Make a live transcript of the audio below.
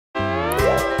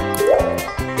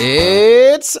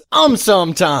It's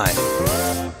AumSum time!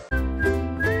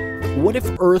 What if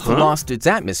Earth lost its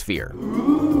atmosphere?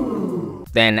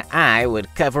 Then I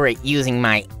would cover it using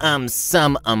my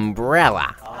AumSum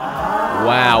umbrella.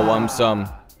 Wow,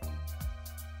 AumSum.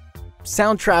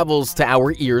 Sound travels to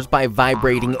our ears by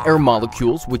vibrating air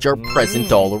molecules which are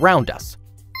present all around us.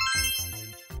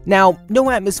 Now,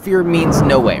 no atmosphere means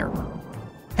no air.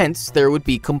 Hence, there would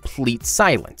be complete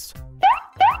silence.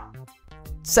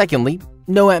 Secondly,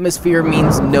 no atmosphere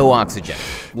means no oxygen.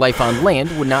 Life on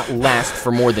land would not last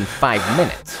for more than 5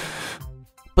 minutes.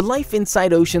 But life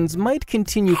inside oceans might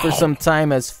continue for some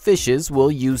time as fishes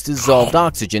will use dissolved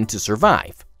oxygen to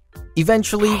survive.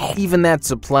 Eventually, even that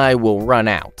supply will run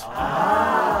out.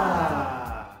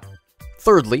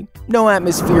 Thirdly, no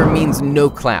atmosphere means no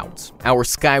clouds. Our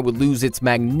sky would lose its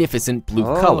magnificent blue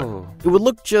color. It would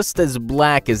look just as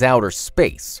black as outer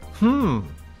space.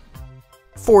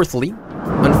 Fourthly,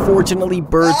 unfortunately,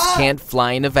 birds can't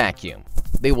fly in a vacuum.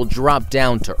 They will drop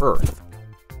down to Earth.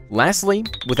 Lastly,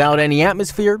 without any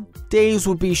atmosphere, days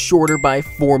would be shorter by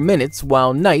 4 minutes,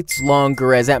 while nights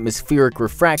longer as atmospheric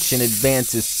refraction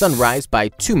advances sunrise by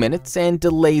 2 minutes and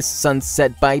delays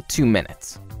sunset by 2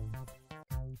 minutes.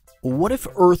 What if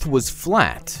Earth was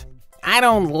flat? I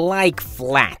don't like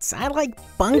flats. I like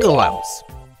bungalows.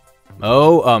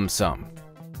 Oh, AumSum.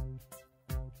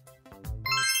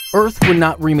 Earth would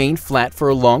not remain flat for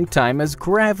a long time as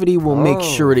gravity will make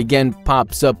sure it again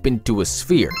pops up into a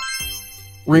sphere.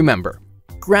 Remember,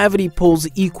 gravity pulls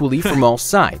equally from all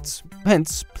sides,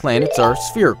 hence planets are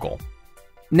spherical.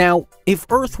 Now, if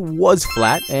Earth was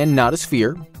flat and not a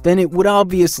sphere, then it would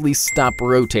obviously stop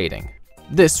rotating.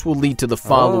 This will lead to the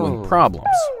following problems.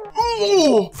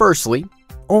 Firstly,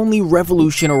 only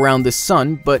revolution around the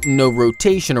sun but no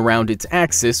rotation around its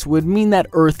axis would mean that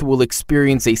Earth will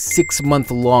experience a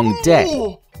 6-month-long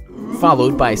day,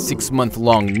 followed by a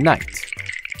 6-month-long night.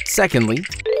 Secondly,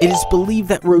 it is believed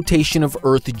that rotation of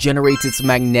Earth generates its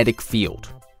magnetic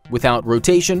field. Without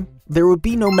rotation, there would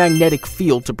be no magnetic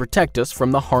field to protect us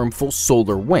from the harmful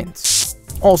solar winds.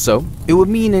 Also, it would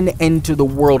mean an end to the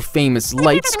world-famous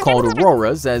lights called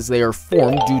auroras, as they are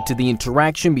formed due to the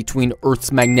interaction between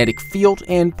Earth's magnetic field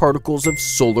and particles of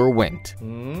solar wind.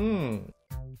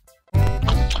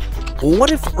 What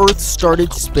if Earth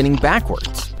started spinning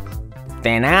backwards?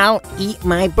 Then I'll eat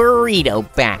my burrito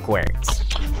backwards.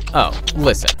 Oh,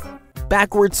 listen.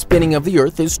 Backward spinning of the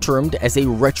Earth is termed as a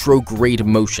retrograde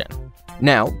motion.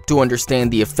 Now, to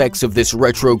understand the effects of this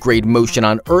retrograde motion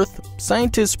on Earth,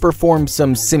 scientists performed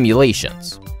some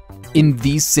simulations. In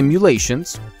these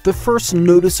simulations, the first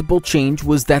noticeable change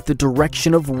was that the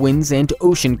direction of winds and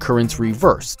ocean currents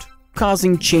reversed,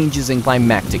 causing changes in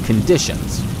climatic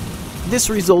conditions. This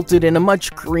resulted in a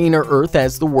much greener Earth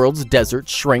as the world's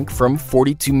deserts shrank from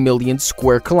 42 million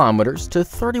square kilometers to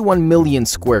 31 million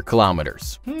square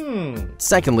kilometers.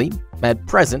 Secondly, at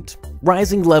present,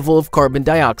 rising level of carbon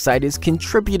dioxide is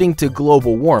contributing to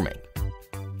global warming.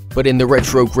 But in the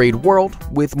retrograde world,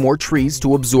 with more trees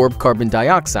to absorb carbon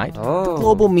dioxide, the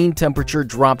global mean temperature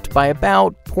dropped by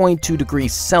about 0.2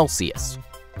 degrees Celsius,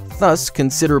 thus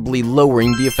considerably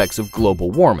lowering the effects of global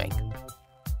warming.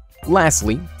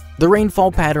 Lastly, the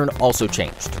rainfall pattern also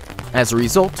changed. As a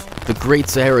result, the Great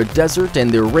Sahara Desert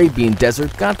and the Arabian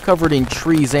Desert got covered in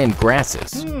trees and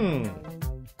grasses,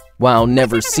 while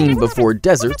never-seen-before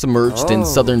deserts emerged in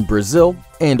southern Brazil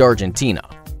and Argentina.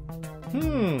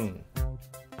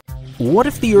 What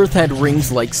if the Earth had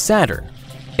rings like Saturn?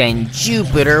 Then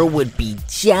Jupiter would be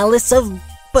jealous of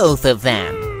both of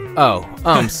them. Oh,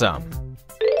 AumSum.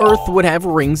 Earth would have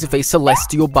rings if a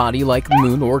celestial body like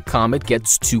moon or comet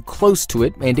gets too close to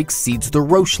it and exceeds the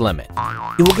Roche limit.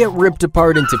 It will get ripped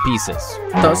apart into pieces,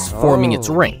 thus forming its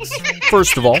rings.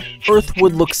 First of all, Earth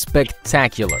would look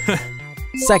spectacular.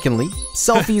 Secondly,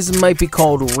 selfies might be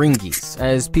called ringies,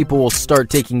 as people will start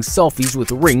taking selfies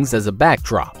with rings as a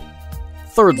backdrop.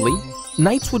 Thirdly,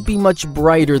 nights would be much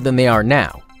brighter than they are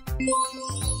now.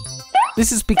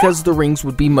 This is because the rings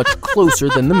would be much closer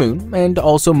than the moon and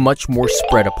also much more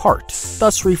spread apart,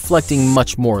 thus reflecting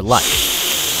much more light.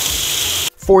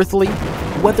 Fourthly,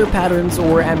 weather patterns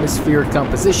or atmospheric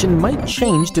composition might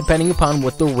change depending upon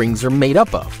what the rings are made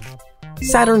up of.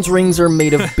 Saturn's rings are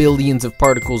made of billions of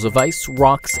particles of ice,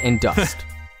 rocks, and dust.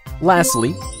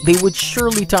 Lastly, they would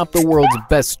surely top the world's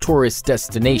best tourist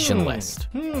destination list.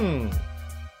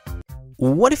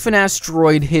 What if an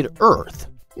asteroid hit Earth?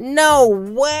 No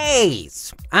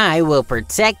ways! I will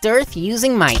protect Earth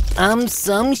using my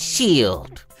AumSum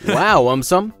shield. Wow,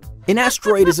 AumSum. An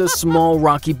asteroid is a small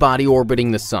rocky body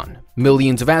orbiting the Sun.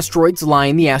 Millions of asteroids lie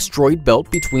in the asteroid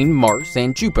belt between Mars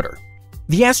and Jupiter.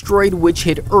 The asteroid which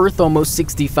hit Earth almost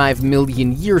 65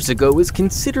 million years ago is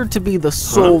considered to be the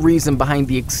sole reason behind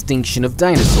the extinction of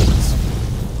dinosaurs.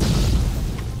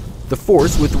 The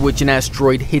force with which an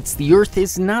asteroid hits the Earth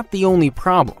is not the only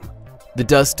problem. The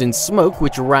dust and smoke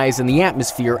which arise in the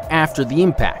atmosphere after the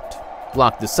impact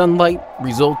block the sunlight,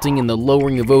 resulting in the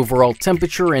lowering of overall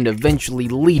temperature and eventually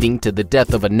leading to the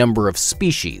death of a number of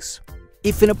species.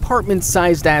 If an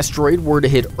apartment-sized asteroid were to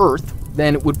hit Earth,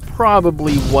 then it would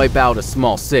probably wipe out a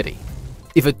small city.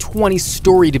 If a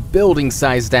 20-storied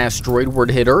building-sized asteroid were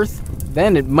to hit Earth,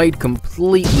 then it might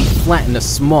completely flatten a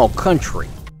small country.